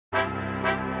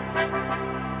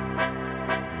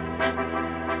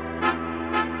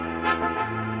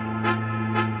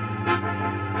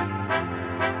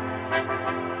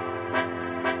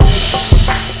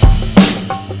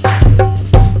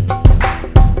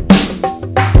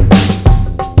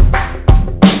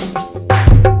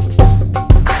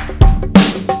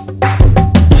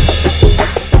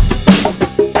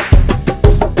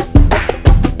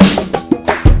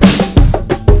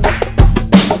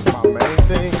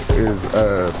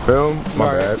film.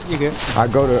 My bad. You good? I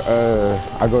go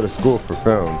to school for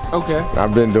film. Okay.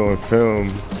 I've been doing film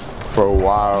for a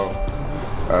while.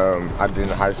 I did in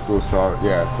high school, so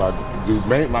yeah. So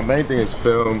my main thing is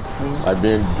film, like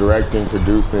being directing,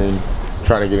 producing,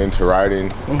 trying to get into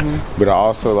writing. But I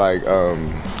also like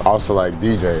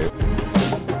DJing.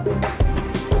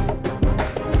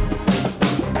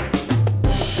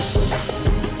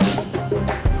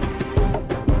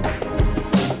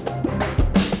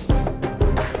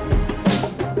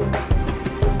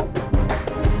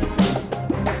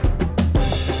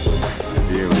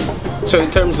 So in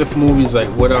terms of movies, like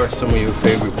what are some of your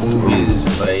favorite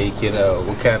movies? Like, you know,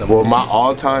 what kind of Well, movies? my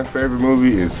all-time favorite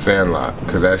movie is Sandlot,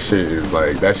 because that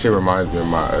shit reminds me of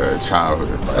my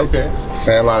childhood. Like, okay.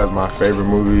 Sandlot is my favorite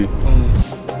movie.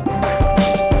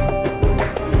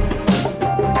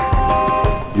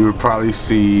 You would probably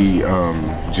see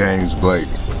James Blake.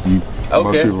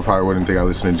 Most people probably wouldn't think I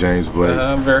listen to James Blake.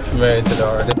 I'm very familiar to the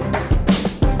artist.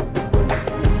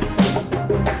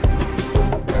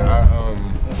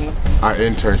 I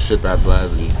internship at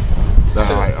Blavity.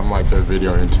 I'm like their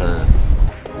video intern.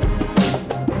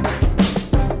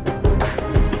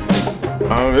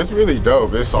 It's really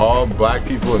dope. It's all black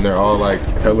people and they're all like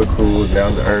hella cool,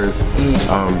 down to earth.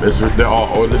 They're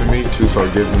all older than me too, so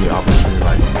it gives me the opportunity to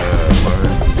like learn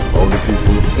from older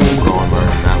people, grow and learn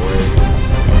that way.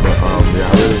 But yeah,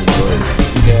 I really enjoy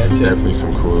it. It's definitely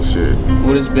some cool shit.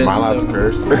 What has been my life's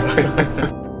cursed.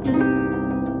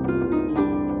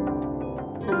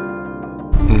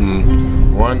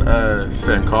 One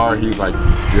Sankar, he's like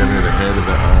generally the head of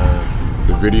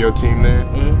the video team there,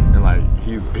 and like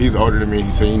he's older than me. He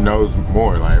said he knows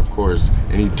more, like of course,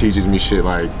 and he teaches me shit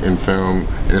like in film,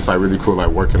 and it's like really cool like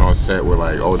working on set with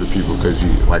like older people because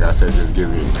you, like I said, just gives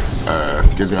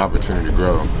me opportunity to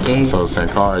grow. So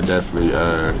Sankar definitely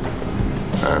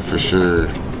for sure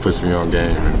puts me on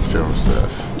game and film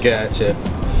stuff. Gotcha.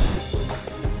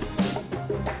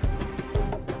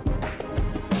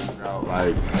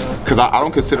 Like, cause I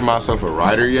don't consider myself a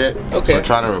writer yet. Okay. So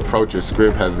trying to approach a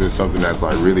script has been something that's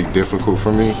like really difficult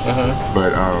for me.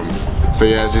 But so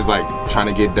yeah, it's just like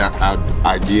trying to get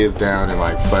ideas down and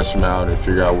like flesh them out and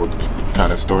figure out what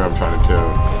kind of story I'm trying to tell.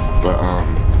 But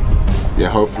yeah,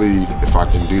 hopefully if I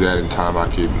can do that in time,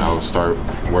 I'll start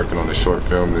working on a short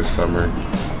film this summer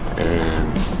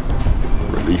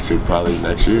and release it probably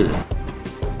next year.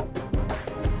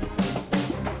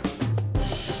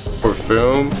 For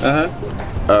film,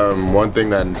 one thing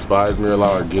that inspires me a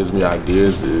lot or gives me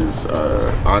ideas is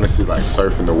honestly like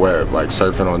surfing the web, like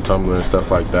surfing on Tumblr and stuff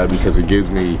like that, because it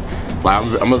gives me, like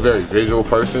I'm a very visual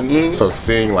person, so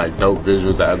seeing like dope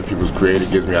visuals that other people's created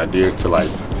gives me ideas to like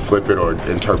flip it or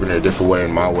interpret it a different way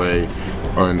in my way.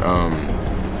 And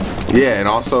yeah, and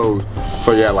also,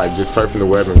 so yeah, like just surfing the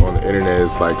web and on the internet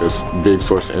is like a big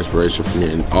source of inspiration for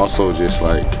me, and also just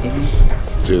like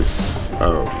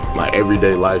like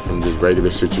everyday life and just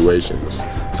regular situations.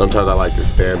 Sometimes I like to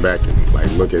stand back and like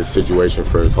look at a situation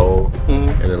for its whole, and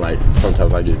then like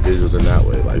sometimes I get visuals in that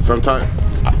way. Like sometimes,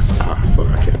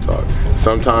 I can't talk.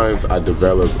 Sometimes I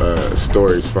develop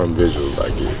stories from visuals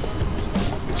I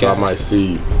get. So I might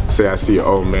say I see an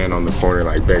old man on the corner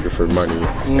like begging for money,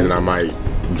 and then I might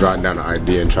jot down an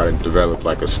idea and try to develop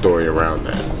like a story around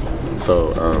that.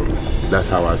 So that's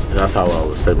how I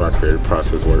would say my creative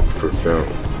process works for film.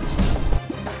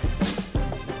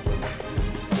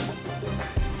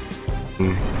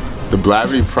 The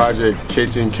Blavity project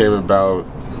kitchen came about.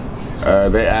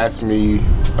 They asked me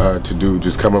to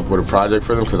just come up with a project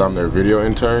for them because I'm their video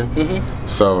intern.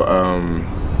 So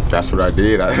that's what I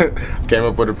did. I came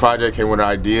up with a project, came with an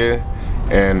idea,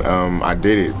 and I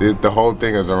did it. The whole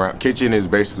thing is around. Kitchen is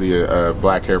basically a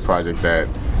black hair project that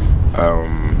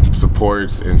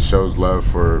supports and shows love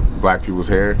for black people's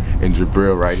hair, and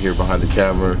Jabril right here behind the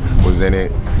camera was in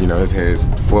it. You know, his hair is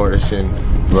flourishing.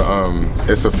 But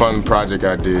it's a fun project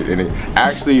I did, and it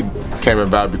actually came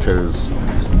about because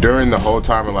during the whole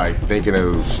time of like thinking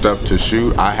of stuff to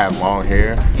shoot, I had long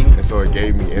hair, and so it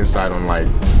gave me insight on like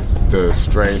the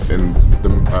strength and the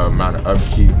amount of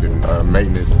upkeep and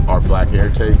maintenance our black hair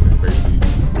takes, and basically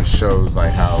it shows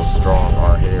like how strong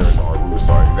our hair and our roots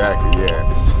are. Exactly,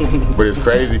 yeah. But it's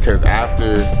crazy because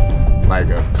after, like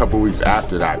a couple weeks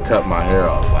after that, I cut my hair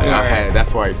off. Like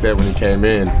that's why he said when he came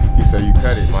in, he said you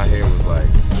cut it. My hair was like,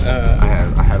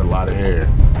 I had a lot of hair.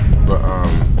 But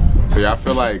so yeah, I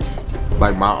feel like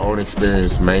my own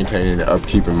experience maintaining and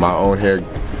upkeeping my own hair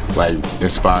like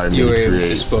inspired me to create. You were able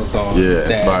to spoke on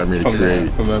inspired me to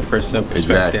create from a personal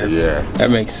perspective. Exactly, yeah.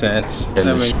 That makes sense.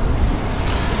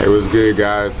 Hey, what's good,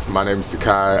 guys? My name is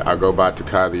Takai. I go by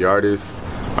Takai the Artist.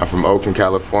 I'm from Oakland,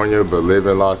 California, but live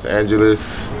in Los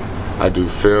Angeles. I do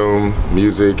film,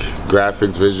 music,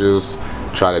 graphics, visuals,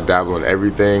 try to dabble in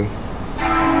everything.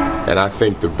 And I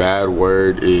think the bad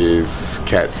word is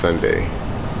Cat Sunday.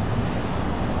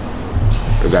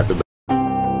 Is that the